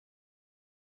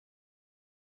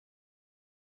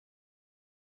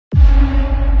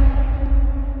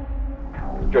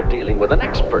You're dealing with an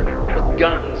expert with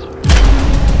guns.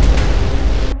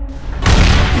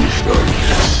 You started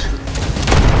this.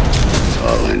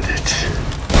 I'll end it.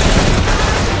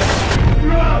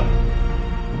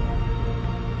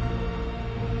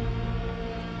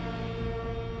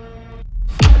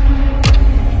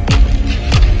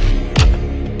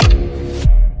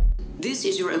 This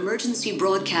is your emergency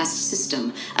broadcast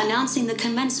system announcing the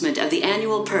commencement of the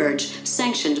annual purge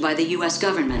sanctioned by the U.S.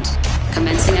 government.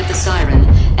 Commencing at the siren,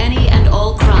 any and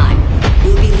all crime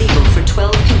will be legal for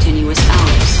 12 continuous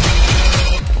hours.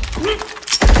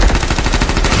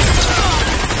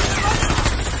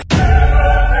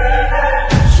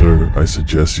 Sir, I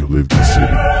suggest you leave the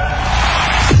city.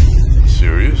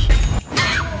 Serious?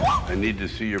 I need to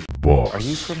see your Boss. Are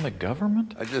you from the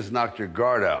government? I just knocked your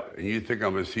guard out, and you think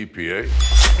I'm a CPA?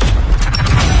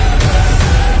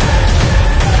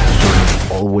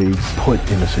 Always put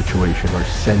in a situation or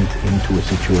sent into a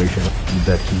situation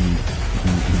that he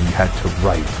had to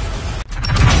write.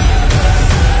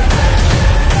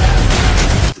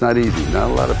 It's not easy.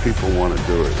 Not a lot of people want to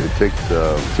do it. It takes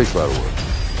a lot of work,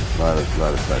 a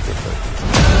lot of sacrifice.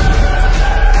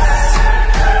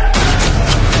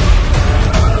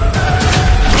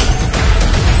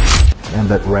 And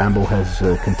that Rambo has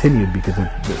continued because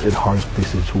at heart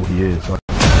this is who he is.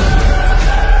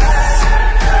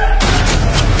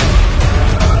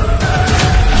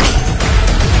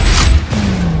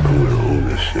 I'm gonna own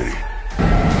this city.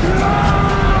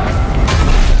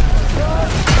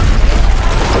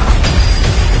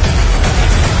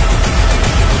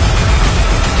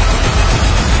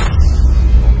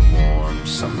 Warm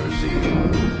summer's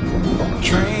eve.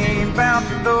 Train bound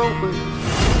for nowhere.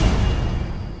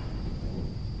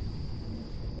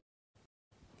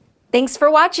 Thanks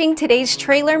for watching today's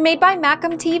trailer made by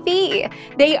Welccome TV.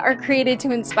 They are created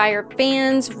to inspire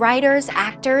fans, writers,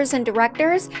 actors, and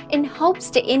directors in hopes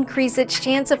to increase its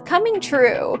chance of coming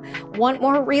true. Want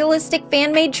more realistic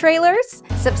fan-made trailers?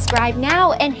 Subscribe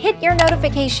now and hit your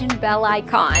notification bell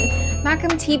icon.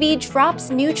 Welccome TV drops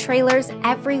new trailers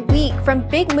every week from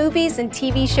big movies and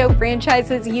TV show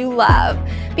franchises you love.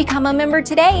 Become a member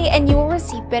today and you will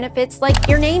receive benefits like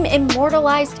your name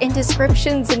immortalized in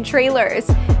descriptions and trailers.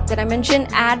 Did I mention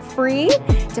ad-free?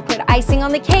 To put icing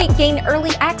on the cake, gain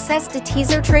early access to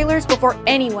teaser trailers before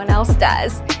anyone else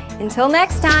does. Until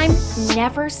next time,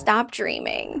 never stop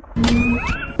dreaming.